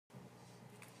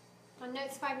On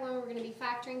notes 5.1, we're going to be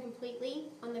factoring completely.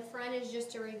 On the front is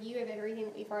just a review of everything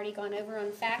that we've already gone over on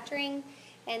factoring.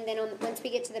 And then once we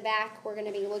get to the back, we're going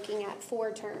to be looking at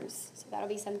 4 terms. So that'll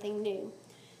be something new.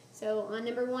 So on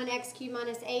number 1, x cubed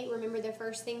minus 8, remember the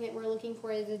first thing that we're looking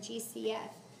for is a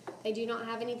GCF. They do not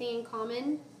have anything in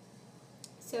common.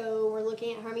 So we're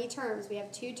looking at how many terms. We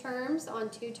have 2 terms. On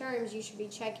 2 terms, you should be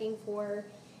checking for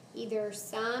either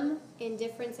sum and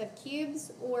difference of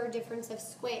cubes or difference of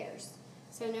squares.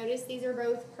 So notice these are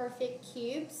both perfect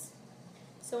cubes.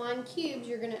 So on cubes,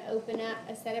 you're going to open up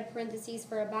a set of parentheses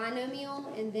for a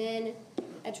binomial and then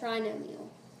a trinomial.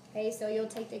 Okay, so you'll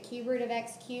take the cube root of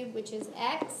x cubed, which is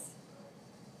x.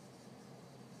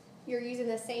 You're using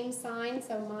the same sign,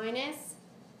 so minus.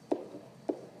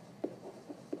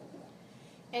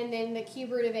 And then the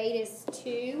cube root of 8 is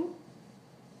 2.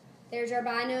 There's our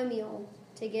binomial.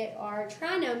 To get our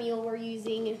trinomial, we're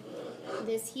using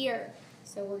this here.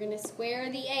 So we're going to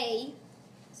square the a,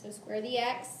 so square the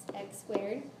x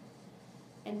squared,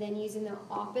 and then using the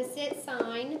opposite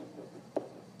sign, so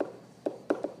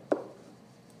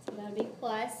that'll be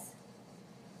plus.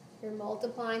 You're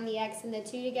multiplying the x and the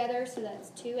 2 together, so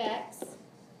that's 2x.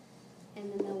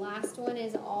 And then the last one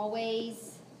is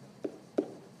always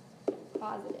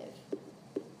positive.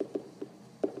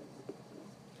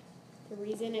 The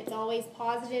reason it's always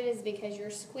positive is because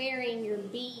you're squaring your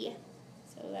b,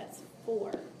 so that's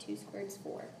 4. 2 squared is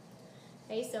 4.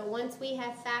 Okay, so once we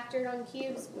have factored on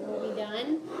cubes, we'll be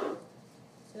done.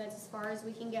 So that's as far as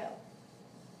we can go.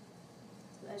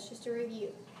 So that's just a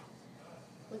review.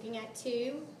 Looking at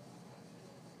 2,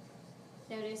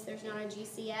 notice there's not a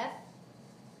GCF.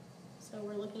 So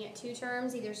we're looking at 2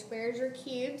 terms, either squares or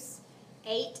cubes.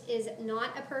 8 is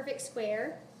not a perfect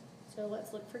square, so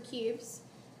let's look for cubes.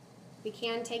 We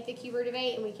can take the cube root of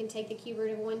 8 and we can take the cube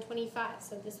root of 125.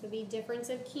 So this would be difference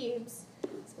of cubes.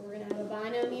 So we're going to have a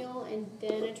binomial and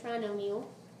then a trinomial.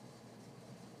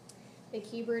 The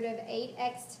cube root of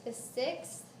 8x to the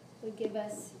 6th would give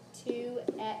us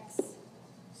 2x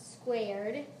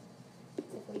squared.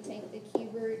 So if we take the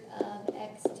cube root of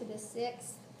x to the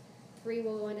 6th, 3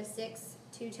 will go into 6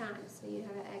 2 times. So you'd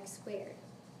have an x squared.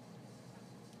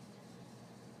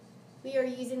 We are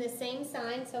using the same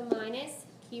sign, so minus.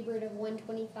 Cube root of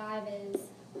 125 is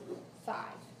 5.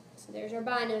 So there's our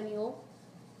binomial.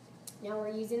 Now we're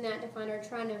using that to find our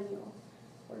trinomial.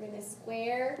 We're going to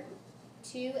square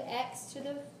 2x to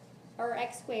the, or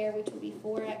x squared, which would be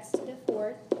 4x to the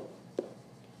 4th.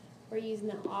 We're using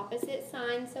the opposite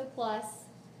sign, so plus.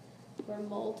 We're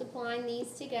multiplying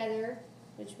these together,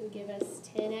 which would give us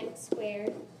 10x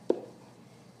squared.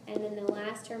 And then the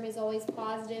last term is always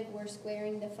positive. We're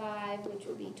squaring the 5, which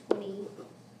would be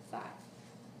 25.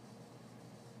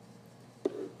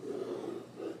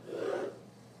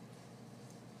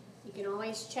 You can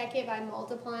always check it by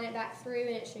multiplying it back through, and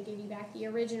it should give you back the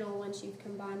original once you've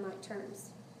combined like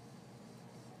terms.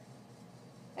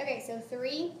 Okay, so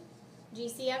 3,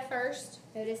 GCF first.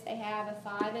 Notice they have a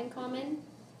 5 in common.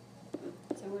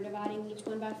 So we're dividing each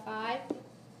one by 5.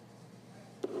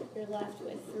 You're left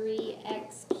with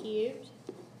 3x cubed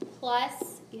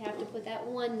plus, you have to put that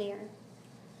 1 there.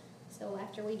 So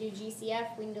after we do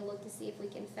GCF, we need to look to see if we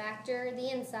can factor the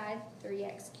inside.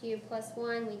 3x cubed plus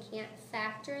 1, we can't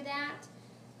factor that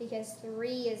because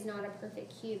 3 is not a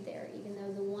perfect cube there, even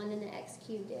though the 1 in the x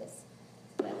cubed is.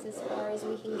 So that's as far as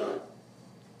we can go.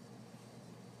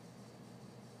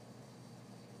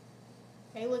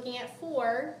 Okay, looking at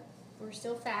 4, we're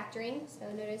still factoring. So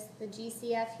notice the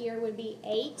GCF here would be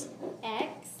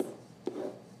 8x.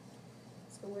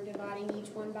 So we're dividing each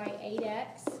one by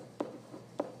 8x.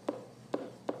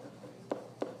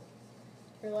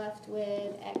 You're left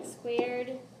with x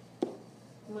squared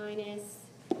minus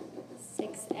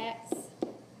 6x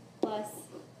plus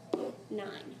 9.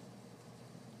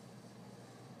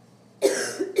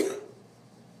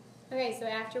 Okay, so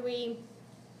after we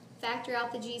factor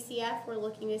out the GCF, we're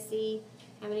looking to see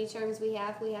how many terms we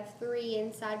have. We have 3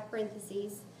 inside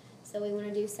parentheses, so we want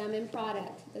to do sum and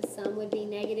product. The sum would be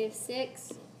negative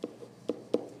 6.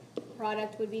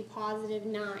 Product would be positive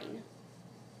 9.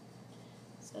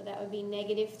 So that would be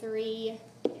negative 3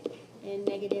 and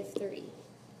negative 3.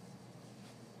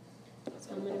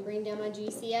 So I'm going to bring down my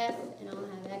GCF, and I'll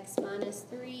have x minus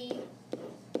 3,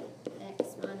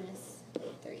 x minus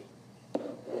 3.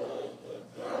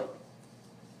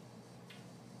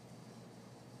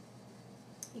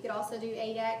 You could also do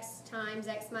 8x times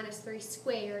x minus 3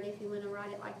 squared if you want to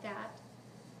write it like that.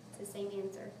 It's the same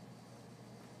answer.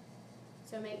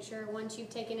 So make sure once you've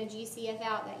taken a GCF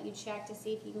out that you check to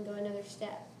see if you can go another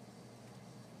step.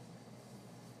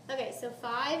 Okay, so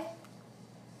 5,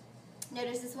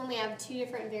 Notice this one we have two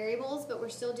different variables, but we're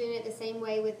still doing it the same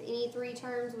way with any three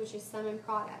terms, which is sum and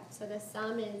product. So the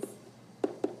sum is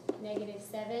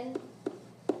 -7.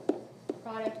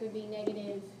 Product would be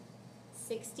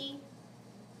 -60.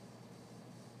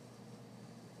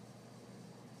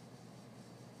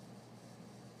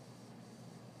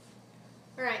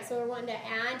 Alright, so we're wanting to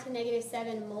add to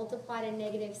 -7, multiply to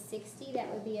 -60. That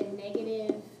would be a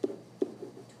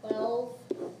 -12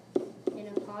 and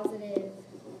a +5.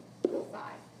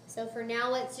 So for now,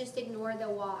 let's just ignore the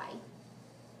y.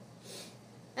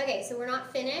 Okay, so we're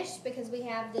not finished because we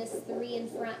have this 3 in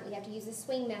front. We have to use the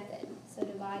swing method. So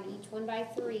divide each one by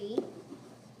 3.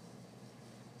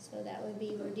 So that would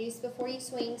be reduce before you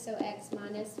swing, so x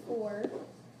minus 4.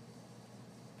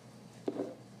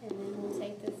 And then we'll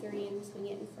take the 3 and swing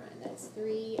it in front. That's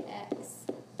 3x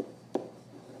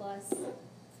plus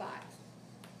 5.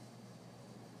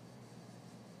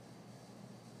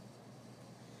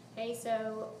 Okay,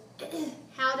 so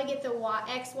how to get the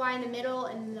x, y in the middle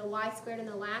and the y squared in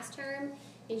the last term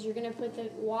is you're going to put the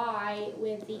y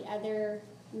with the other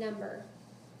number.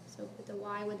 So put the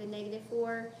y with a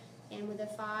 -4 and with a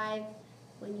 5.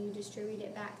 When you distribute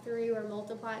it back through or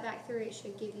multiply it back through, it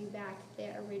should give you back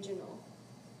the original.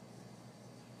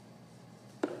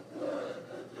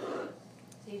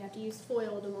 So you'd have to use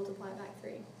FOIL to multiply it back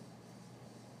through.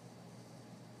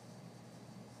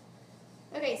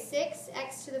 Okay,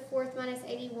 6x to the 4th minus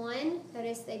 81.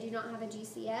 Notice they do not have a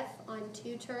GCF. On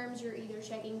two terms, you're either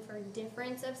checking for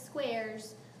difference of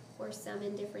squares or sum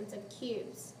and difference of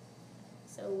cubes.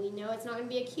 So we know it's not going to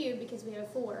be a cube because we have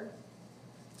 4.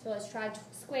 So let's try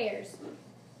squares.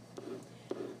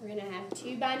 We're going to have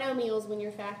two binomials when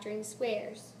you're factoring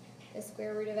squares. The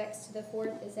square root of x to the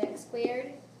 4th is x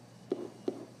squared.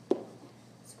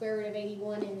 Square root of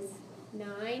 81 is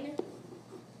 9.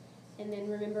 And then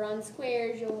remember on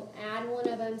squares, you'll add one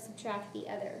of them, subtract the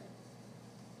other.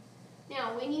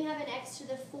 Now, when you have an x to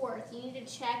the 4th, you need to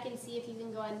check and see if you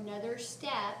can go another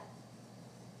step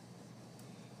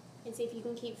and see if you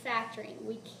can keep factoring.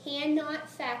 We cannot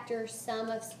factor sum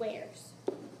of squares.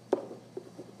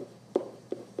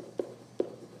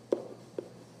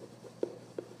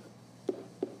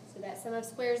 So that sum of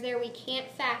squares there we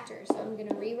can't factor, so I'm going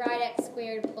to rewrite x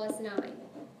squared plus 9.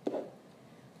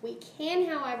 We can,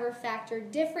 however, factor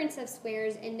difference of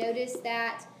squares, and notice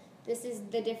that this is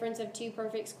the difference of two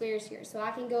perfect squares here. So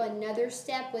I can go another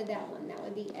step with that one. That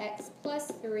would be x plus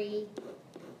 3,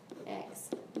 x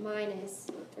minus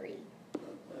 3.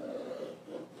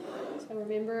 So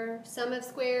remember, sum of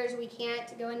squares we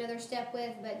can't go another step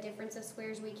with, but difference of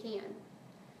squares we can.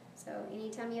 So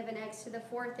anytime you have an x to the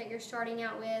 4th that you're starting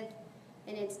out with,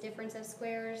 and it's difference of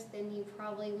squares, then you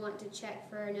probably want to check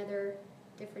for another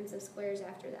difference of squares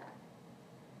after that.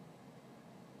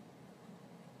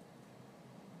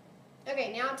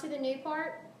 Okay, now to the new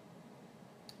part.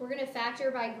 We're going to factor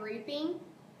by grouping.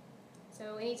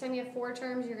 So anytime you have 4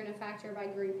 terms, you're going to factor by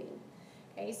grouping.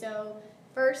 Okay, so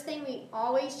first thing we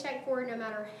always check for, no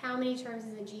matter how many terms,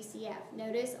 is a GCF.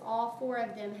 Notice all 4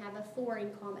 of them have a 4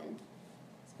 in common.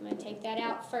 So I'm going to take that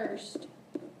out first.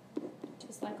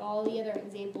 Just like all the other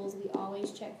examples, we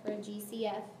always check for a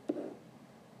GCF.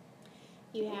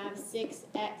 You have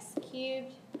 6x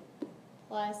cubed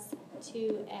plus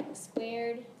 2x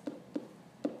squared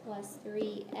plus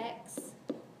 3x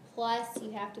plus,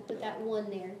 you have to put that 1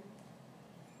 there.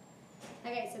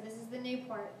 Okay, so this is the new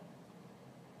part.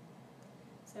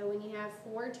 So when you have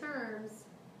 4 terms,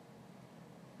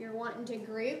 you're wanting to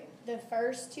group the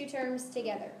first 2 terms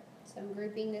together. So I'm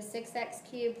grouping the 6x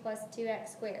cubed plus 2x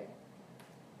squared.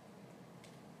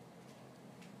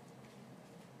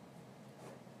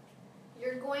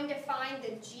 You're going to find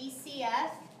the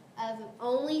GCF of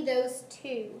only those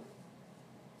 2.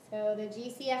 So the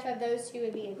GCF of those 2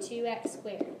 would be a 2x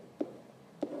squared.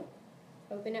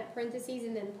 Open up parentheses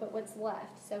and then put what's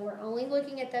left. So we're only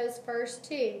looking at those first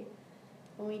 2.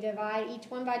 When we divide each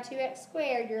one by 2x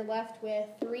squared, you're left with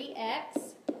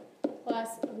 3x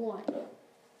plus 1.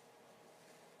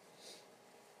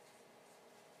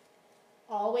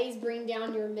 Always bring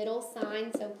down your middle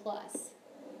sign, so plus.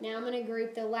 Now I'm going to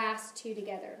group the last 2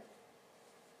 together.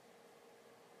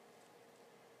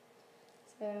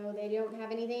 So they don't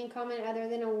have anything in common other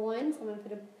than a 1, so I'm going to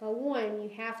put a 1. You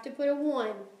have to put a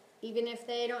 1. Even if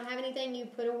they don't have anything, you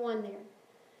put a 1 there.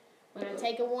 When I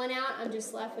take a 1 out, I'm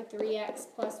just left with 3x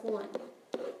plus 1.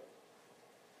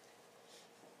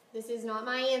 This is not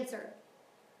my answer.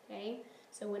 Okay?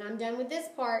 So when I'm done with this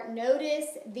part,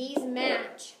 notice these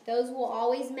match. Those will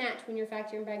always match when you're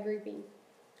factoring by grouping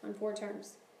on 4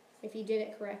 terms, if you did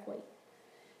it correctly.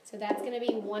 So that's going to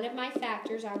be one of my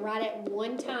factors. I write it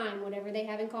 1 time, whatever they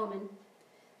have in common.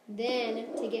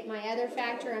 Then, to get my other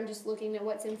factor, I'm just looking at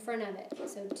what's in front of it.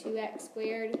 So 2x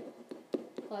squared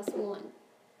plus 1.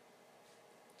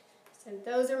 So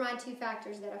those are my two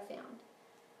factors that I found.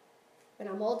 When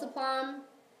I multiply them,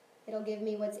 it'll give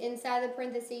me what's inside the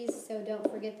parentheses, so don't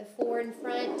forget the 4 in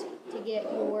front to get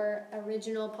your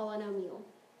original polynomial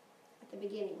at the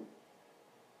beginning.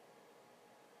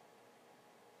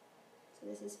 So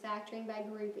this is factoring by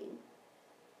grouping.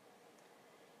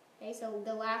 Okay, so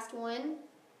the last one,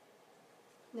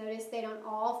 notice they don't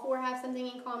all four have something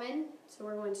in common, so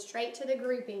we're going straight to the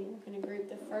grouping. We're going to group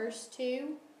the first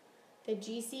two. The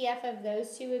GCF of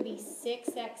those two would be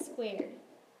 6x squared.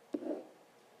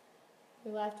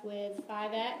 We're left with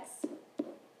 5x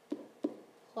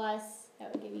plus,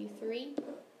 that would give you 3.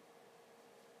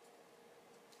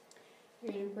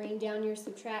 You're going to bring down your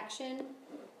subtraction.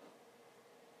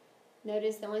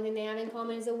 Notice the only thing they have in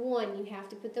common is a 1. You have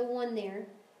to put the 1 there.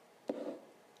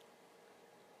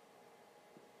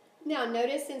 Now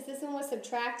notice since this one was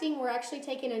subtracting, we're actually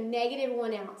taking a negative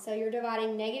 1 out. So you're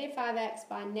dividing negative 5x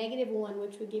by negative 1,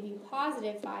 which would give you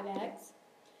positive 5x.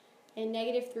 And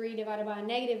negative 3 divided by a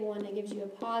negative 1, that gives you a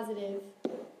positive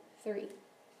 3.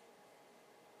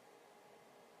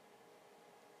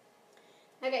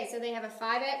 Okay, so they have a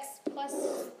 5x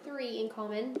plus 3 in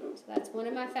common. So that's one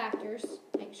of my factors.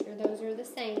 Make sure those are the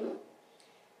same.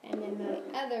 And then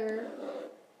the other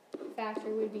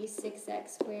factor would be 6x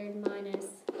squared minus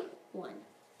 1.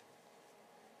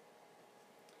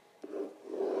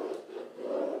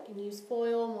 You can use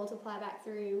FOIL, multiply back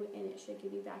through, and it should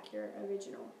give you back your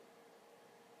original.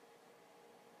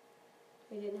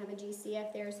 We didn't have a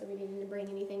GCF there, so we didn't bring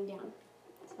anything down.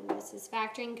 So this is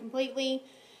factoring completely.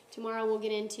 Tomorrow we'll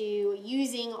get into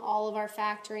using all of our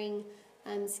factoring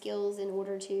skills in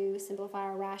order to simplify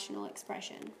our rational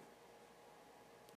expression.